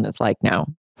in prison is like now.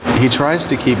 He tries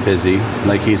to keep busy,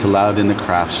 he's allowed in the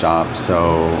craft shop,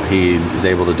 so he is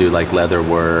able to do leather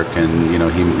work, and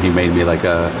he made me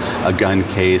a gun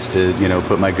case to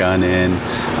put my gun in.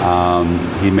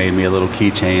 He made me a little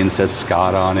keychain, says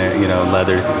Scott on it,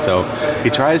 leather. So he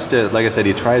tries to, like I said,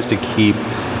 he tries to keep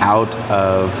out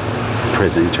of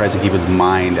prison. He tries to keep his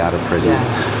mind out of prison.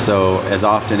 Yeah. So as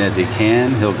often as he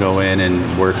can, he'll go in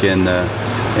and work in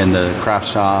the craft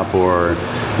shop, or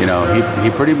he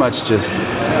pretty much just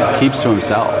keeps to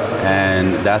himself.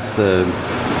 And that's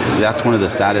one of the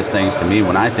saddest things to me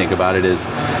when I think about it is,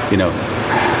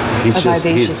 he's a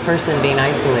vivacious person being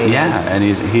isolated. Yeah, and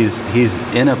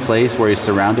he's in a place where he's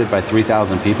surrounded by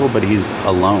 3,000 people, but he's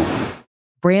alone.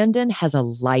 Brandon has a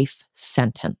life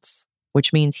sentence,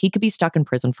 which means he could be stuck in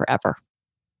prison forever.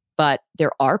 But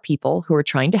there are people who are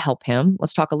trying to help him.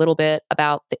 Let's talk a little bit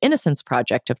about the Innocence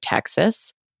Project of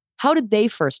Texas. How did they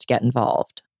first get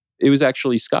involved? It was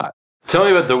actually Scott. Tell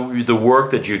me about the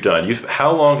work that you've done.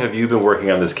 How long have you been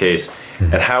working on this case,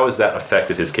 and how has that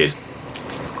affected his case?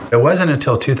 It wasn't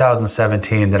until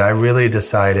 2017 that I really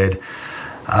decided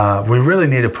we really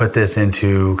need to put this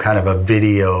into kind of a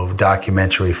video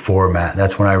documentary format.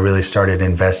 That's when I really started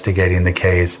investigating the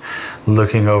case,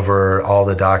 looking over all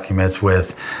the documents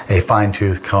with a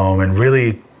fine-tooth comb and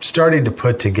really starting to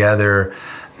put together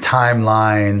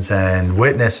timelines and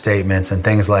witness statements and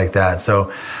things like that.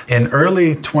 So in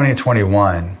early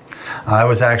 2021, I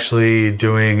was actually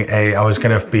I was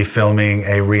going to be filming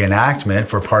a reenactment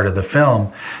for part of the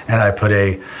film, and I put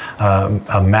a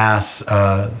mass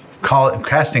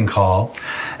casting call,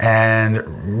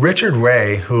 and Richard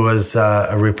Ray, who was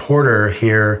a reporter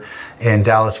here in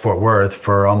Dallas-Fort Worth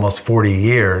for almost 40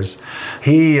 years,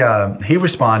 he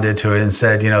responded to it and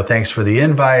said, thanks for the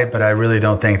invite, but I really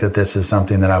don't think that this is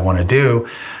something that I want to do.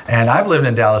 And I've lived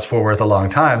in Dallas-Fort Worth a long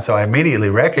time, so I immediately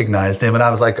recognized him, and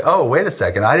I was like, oh, wait a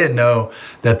second, I didn't know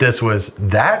that this was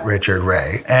that Richard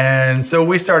Ray. And so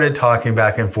we started talking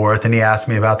back and forth, and he asked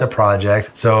me about the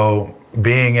project. So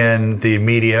being in the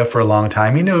media for a long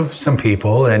time, he knew some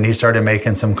people, and he started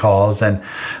making some calls, and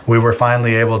we were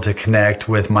finally able to connect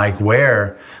with Mike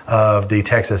Ware of the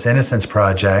Texas Innocence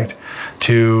Project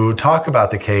to talk about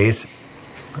the case.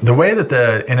 The way that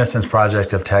the Innocence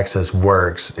Project of Texas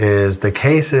works is the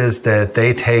cases that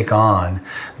they take on,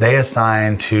 they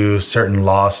assign to certain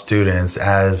law students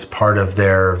as part of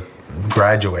their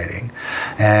graduating.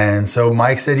 And so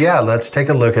Mike said, yeah, let's take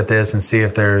a look at this and see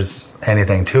if there's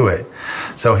anything to it.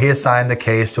 So he assigned the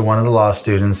case to one of the law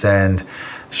students, and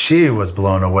she was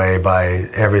blown away by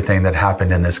everything that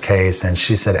happened in this case. And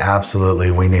she said,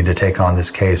 absolutely, we need to take on this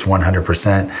case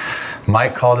 100%.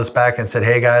 Mike called us back and said,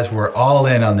 hey guys, we're all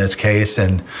in on this case.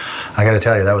 And I got to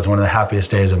tell you, that was one of the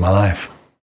happiest days of my life.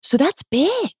 So that's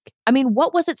big. I mean,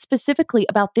 what was it specifically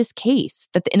about this case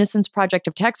that the Innocence Project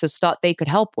of Texas thought they could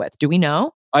help with? Do we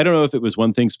know? I don't know if it was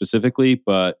one thing specifically,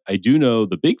 but I do know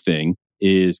the big thing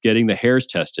is getting the hairs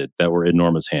tested that were in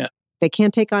Norma's hand. They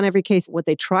can't take on every case. What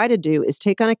they try to do is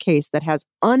take on a case that has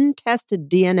untested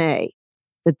DNA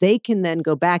that they can then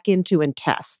go back into and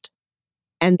test.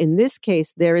 And in this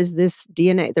case, there is this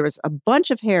DNA. There was a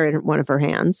bunch of hair in one of her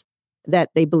hands that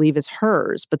they believe is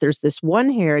hers, but there's this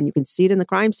one hair, and you can see it in the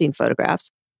crime scene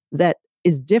photographs, that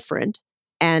is different.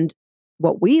 And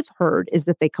what we've heard is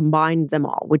that they combined them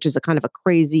all, which is a kind of a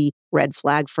crazy red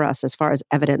flag for us as far as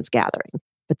evidence gathering.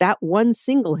 But that one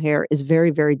single hair is very,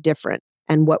 very different.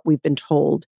 And what we've been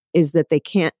told is that they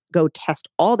can't go test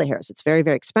all the hairs. It's very,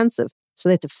 very expensive. So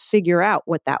they have to figure out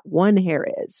what that one hair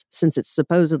is, since it's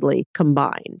supposedly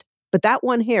combined. But that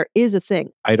one hair is a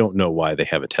thing. I don't know why they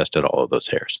haven't tested all of those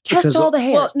hairs. Test all the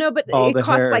hairs. Well, no, but it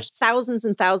costs like thousands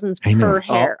and thousands per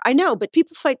hair. I know, but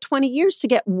people fight 20 years to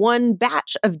get one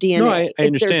batch of DNA. No, I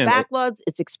understand. There's backlogs.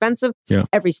 It's expensive. Yeah.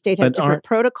 Every state has different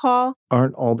protocol.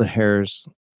 Aren't all the hairs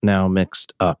now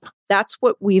mixed up? That's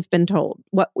what we've been told.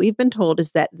 What we've been told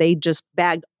is that they just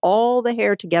bagged all the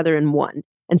hair together in one.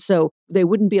 And so they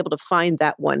wouldn't be able to find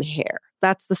that one hair.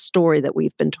 That's the story that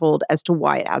we've been told as to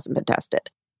why it hasn't been tested.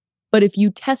 But if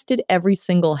you tested every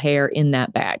single hair in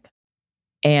that bag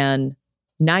and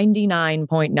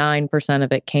 99.9%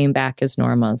 of it came back as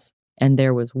Norma's, and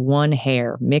there was one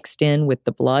hair mixed in with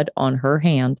the blood on her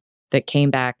hand that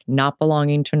came back not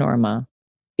belonging to Norma,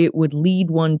 it would lead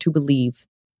one to believe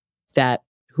that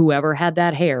whoever had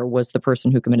that hair was the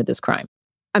person who committed this crime.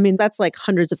 I mean, that's like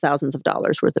hundreds of thousands of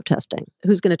dollars worth of testing.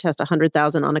 Who's going to test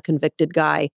 $100,000 on a convicted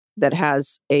guy that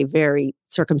has a very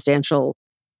circumstantial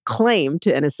claim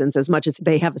to innocence as much as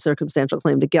they have a circumstantial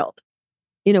claim to guilt?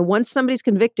 You know, once somebody's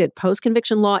convicted,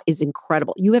 post-conviction law is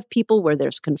incredible. You have people where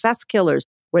there's confessed killers,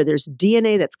 where there's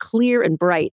DNA that's clear and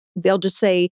bright. They'll just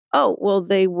say, oh, well,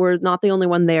 they were not the only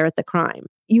one there at the crime.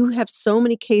 You have so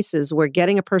many cases where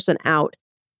getting a person out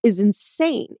is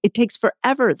insane. It takes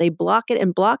forever. They block it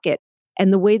and block it.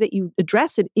 And the way that you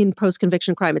address it in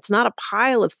post-conviction crime, it's not a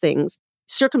pile of things.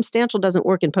 Circumstantial doesn't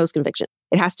work in post-conviction.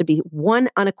 It has to be one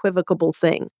unequivocal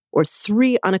thing or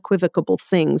three unequivocal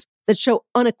things that show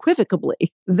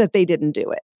unequivocally that they didn't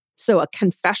do it. So a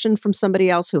confession from somebody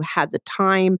else who had the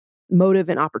time, motive,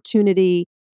 and opportunity,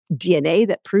 DNA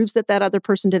that proves that that other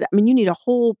person did it. I mean, you need a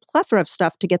whole plethora of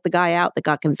stuff to get the guy out that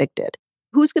got convicted.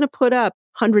 Who's going to put up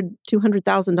 $100,000,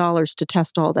 $200,000 to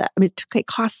test all that? I mean, it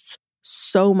costs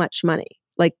so much money.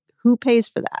 Like, who pays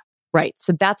for that? Right.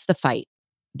 So that's the fight.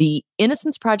 The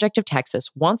Innocence Project of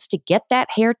Texas wants to get that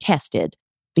hair tested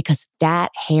because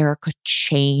that hair could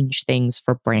change things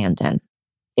for Brandon.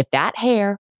 If that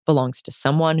hair belongs to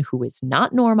someone who is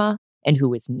not Norma and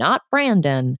who is not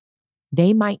Brandon,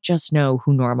 they might just know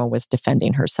who Norma was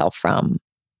defending herself from.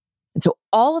 And so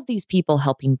all of these people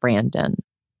helping Brandon,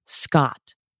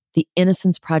 Scott, the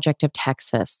Innocence Project of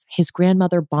Texas, his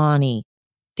grandmother Bonnie,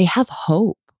 they have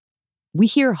hope. We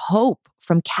hear hope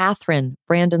from Catherine,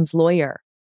 Brandon's lawyer.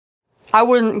 I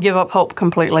wouldn't give up hope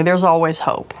completely. There's always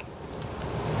hope.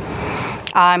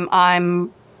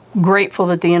 I'm grateful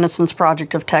that the Innocence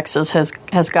Project of Texas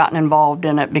has gotten involved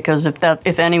in it, because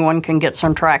if anyone can get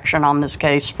some traction on this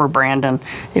case for Brandon,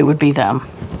 it would be them.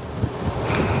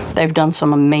 They've done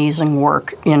some amazing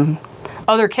work in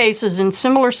other cases in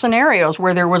similar scenarios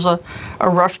where there was a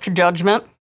rush to judgment.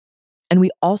 And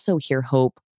we also hear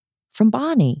hope from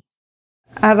Bonnie.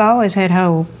 I've always had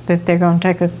hope that they're going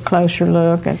to take a closer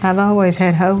look. I've always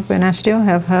had hope, and I still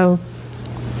have hope.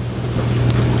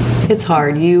 It's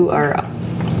hard. You are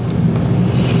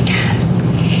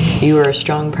a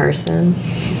strong person,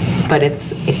 but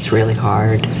it's really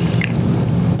hard.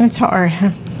 It's hard.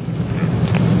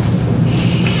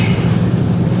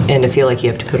 And to feel like you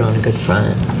have to put on a good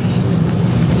front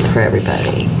for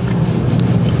everybody.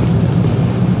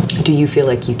 Do you feel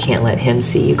like you can't let him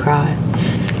see you cry?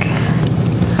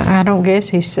 I don't guess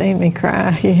he's seen me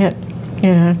cry yet,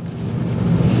 you know.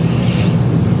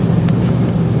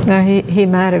 No, he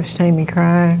might have seen me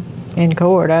cry in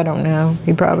court, I don't know.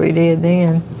 He probably did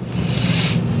then.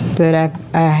 But I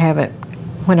haven't.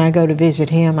 When I go to visit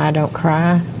him, I don't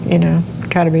cry, you know.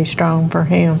 Try to be strong for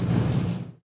him.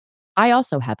 I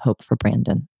also have hope for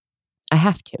Brandon. I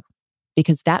have to,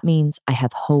 because that means I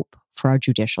have hope for our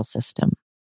judicial system.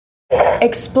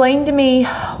 Explain to me,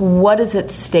 what is at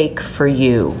stake for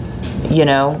you? You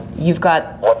know, you've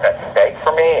got... What's at stake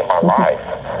for me? My life.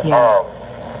 Yeah.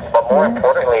 But more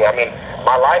importantly, I mean,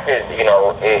 my life is, you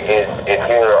know, is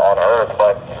here on earth,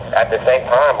 but at the same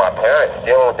time, my parents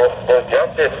still, there's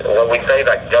justice. When we say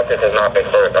that justice has not been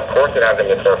served, of course it hasn't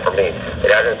been served for me.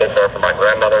 It hasn't been served for my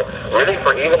grandmother. Really,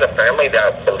 for even the family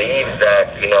that believes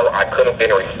that, you know, I could have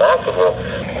been responsible.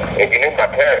 If you knew my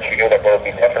parents, you knew that there would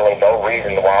be definitely no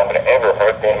reason why I would ever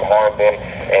hurt them, harm them,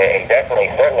 and definitely,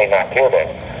 certainly not kill them.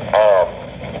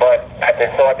 But at the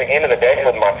end of the day,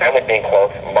 with my family being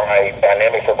close, my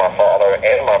dynamics with my father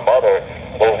and my mother,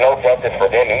 there's no justice for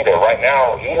them either. Right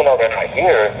now, even though they're not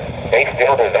here, they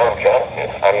still deserve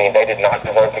justice. I mean, they did not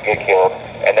deserve to get killed,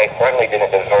 and they certainly didn't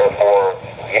deserve for,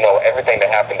 you know, everything that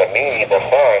happened to me, their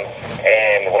son.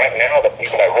 And right now, the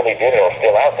people that really did it are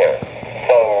still out there.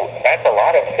 So that's a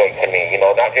lot at stake to me, you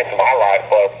know, not just my life,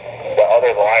 but the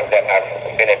other lives that have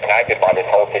been impacted by this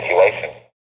whole situation.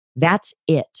 That's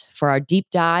it for our deep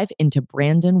dive into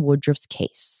Brandon Woodruff's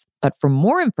case. But for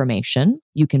more information,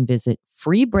 you can visit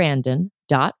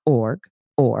freebrandon.org,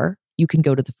 or you can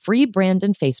go to the Free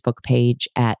Brandon Facebook page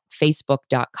at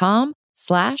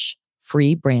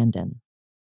facebook.com/freebrandon.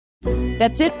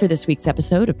 That's it for this week's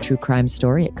episode of True Crime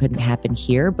Story. It Couldn't Happen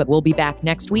Here, but we'll be back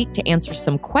next week to answer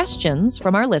some questions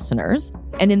from our listeners.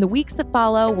 And in the weeks that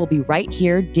follow, we'll be right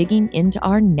here digging into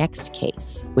our next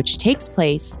case, which takes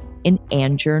place in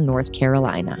Angier, North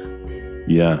Carolina.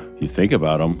 Yeah, you think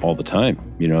about them all the time.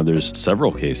 You know, there's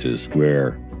several cases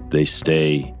where they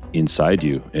stay inside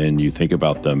you, and you think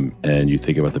about them, and you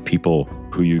think about the people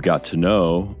who you got to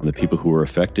know and the people who were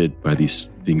affected by these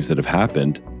things that have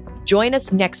happened. Join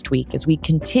us next week as we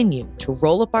continue to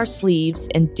roll up our sleeves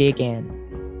and dig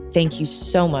in. Thank you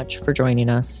so much for joining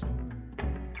us.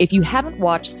 If you haven't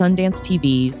watched Sundance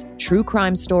TV's True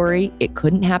Crime Story, It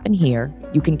Couldn't Happen Here,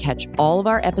 you can catch all of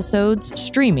our episodes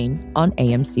streaming on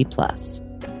AMC+.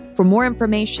 For more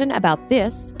information about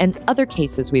this and other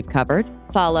cases we've covered,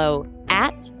 follow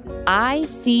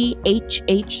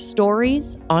 @ICHH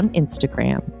Stories on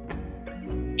Instagram.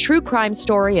 True Crime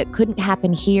Story It Couldn't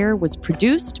Happen Here was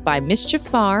produced by Mischief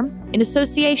Farm in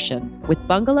association with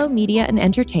Bungalow Media and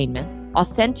Entertainment,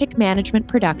 Authentic Management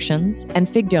Productions, and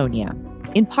Figdonia,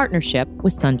 in partnership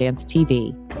with Sundance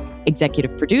TV.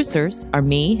 Executive producers are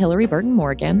me, Hillary Burton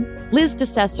Morgan, Liz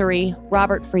DeCesare,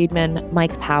 Robert Friedman,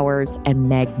 Mike Powers, and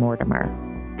Meg Mortimer.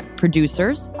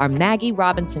 Producers are Maggie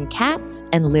Robinson Katz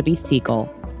and Libby Siegel.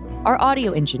 Our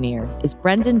audio engineer is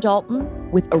Brendan Dalton,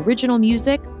 with original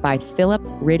music by Philip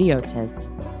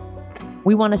Radiotis.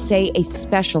 We want to say a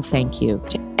special thank you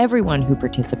to everyone who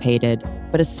participated,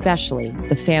 but especially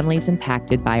the families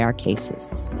impacted by our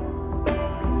cases.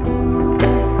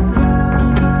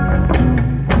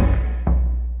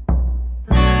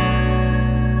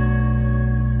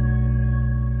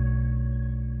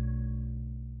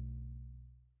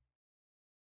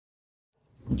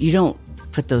 You don't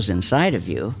put those inside of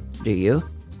you, do you?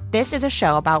 This is a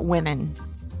show about women.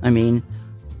 I mean,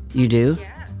 you do?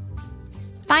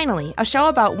 Finally, a show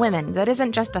about women that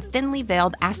isn't just a thinly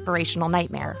veiled aspirational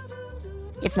nightmare.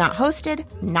 It's not hosted,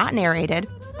 not narrated.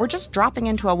 We're just dropping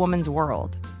into a woman's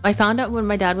world. I found out when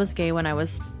my dad was gay when I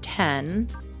was 10.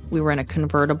 We were in a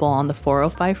convertible on the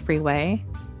 405 freeway,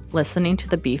 listening to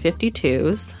the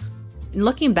B-52s. And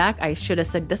looking back, I should have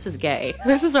said, this is gay.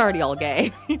 This is already all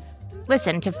gay.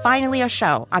 Listen to Finally a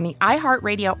Show on the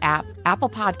iHeartRadio app, Apple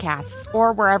Podcasts,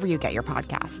 or wherever you get your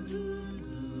podcasts.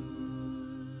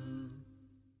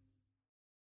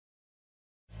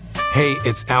 Hey,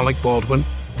 it's Alec Baldwin.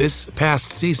 This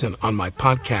past season on my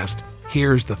podcast,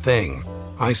 Here's the Thing,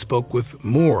 I spoke with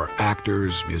more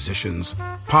actors, musicians,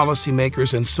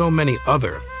 policymakers, and so many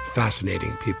other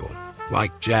fascinating people,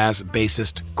 like jazz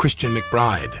bassist Christian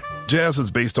McBride. Jazz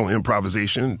is based on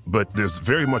improvisation, but there's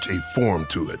very much a form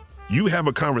to it. You have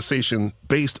a conversation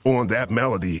based on that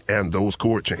melody and those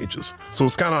chord changes. So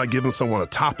it's kind of like giving someone a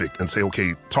topic and say,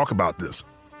 okay, talk about this.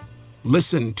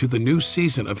 Listen to the new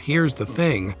season of Here's the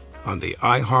Thing on the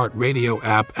iHeartRadio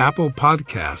app, Apple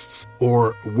Podcasts,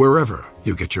 or wherever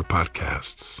you get your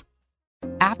podcasts.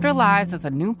 After Lives is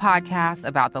a new podcast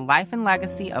about the life and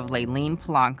legacy of Layleen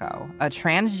Polanco, a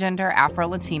transgender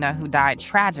Afro-Latina who died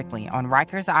tragically on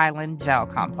Rikers Island jail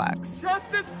complex.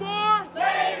 Justice for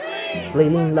Layleen!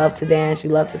 Layleen loved to dance. She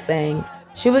loved to sing.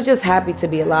 She was just happy to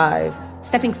be alive.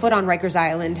 Stepping foot on Rikers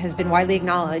Island has been widely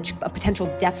acknowledged a potential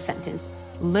death sentence.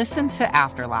 Listen to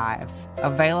Afterlives,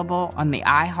 available on the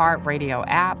iHeartRadio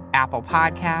app, Apple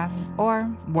Podcasts, or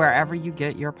wherever you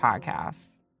get your podcasts.